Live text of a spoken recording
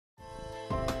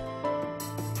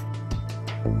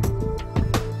Are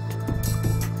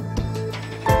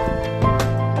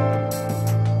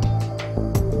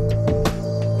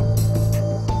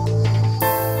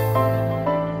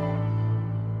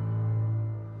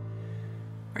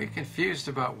you confused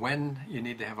about when you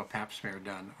need to have a pap smear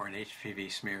done or an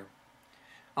HPV smear?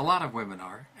 A lot of women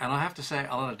are, and I'll have to say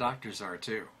a lot of doctors are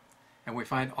too. And we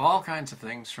find all kinds of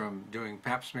things from doing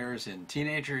pap smears in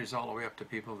teenagers all the way up to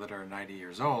people that are 90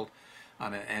 years old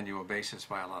on an annual basis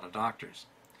by a lot of doctors.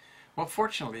 Well,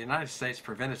 fortunately, the United States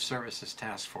Preventive Services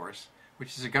Task Force,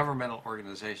 which is a governmental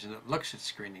organization that looks at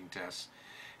screening tests,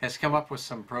 has come up with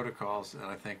some protocols that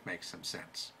I think make some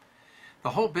sense.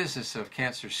 The whole business of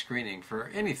cancer screening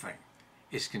for anything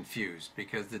is confused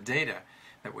because the data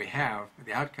that we have,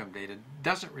 the outcome data,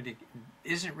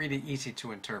 isn't really easy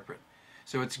to interpret.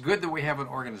 So it's good that we have an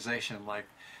organization like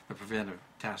the Preventive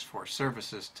Task Force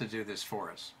Services to do this for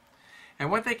us. And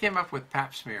what they came up with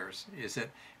pap smears is that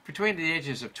between the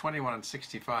ages of 21 and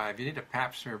 65, you need a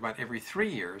pap smear about every 3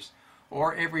 years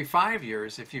or every 5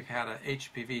 years if you've had an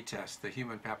HPV test, the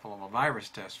human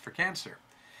papillomavirus test for cancer.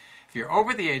 If you're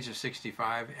over the age of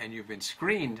 65 and you've been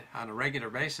screened on a regular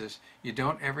basis, you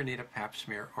don't ever need a pap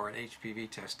smear or an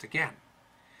HPV test again.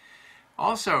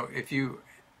 Also, if you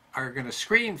are going to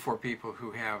screen for people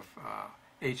who have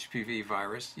HPV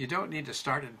virus, you don't need to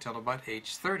start it until about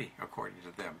age 30, according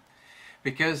to them.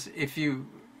 Because if you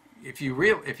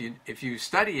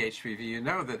study HPV, you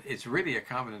know that it's really a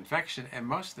common infection, and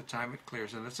most of the time it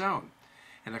clears on its own.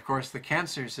 And of course, the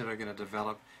cancers that are going to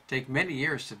develop take many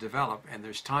years to develop, and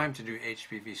there's time to do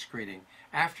HPV screening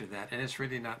after that, and it's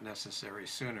really not necessary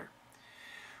sooner.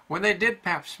 When they did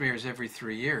pap smears every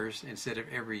 3 years instead of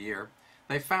every year,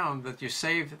 they found that you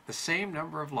saved the same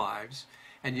number of lives,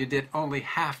 and you did only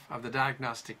half of the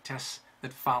diagnostic tests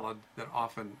that followed that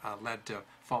often led to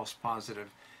false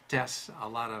positive tests, a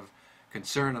lot of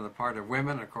concern on the part of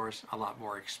women, of course, a lot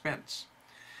more expense.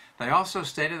 They also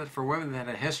stated that for women that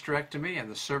had a hysterectomy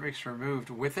and the cervix removed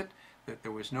with it, that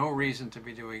there was no reason to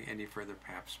be doing any further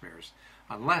pap smears,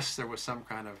 unless there was some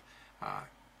kind of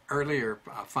earlier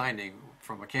finding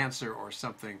from a cancer or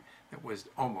something that was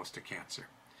almost a cancer.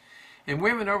 In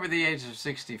women over the age of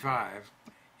 65,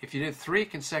 if you did 3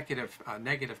 consecutive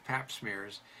negative pap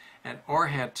smears or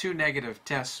had 2 negative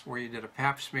tests where you did a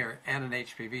pap smear and an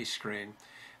HPV screen,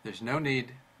 there's no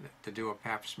need to do a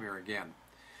pap smear again.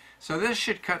 So this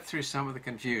should cut through some of the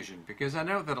confusion, because I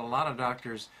know that a lot of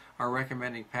doctors are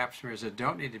recommending pap smears that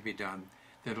don't need to be done,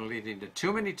 that are leading to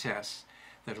too many tests,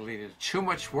 that are leading to too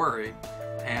much worry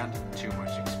and too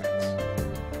much expense.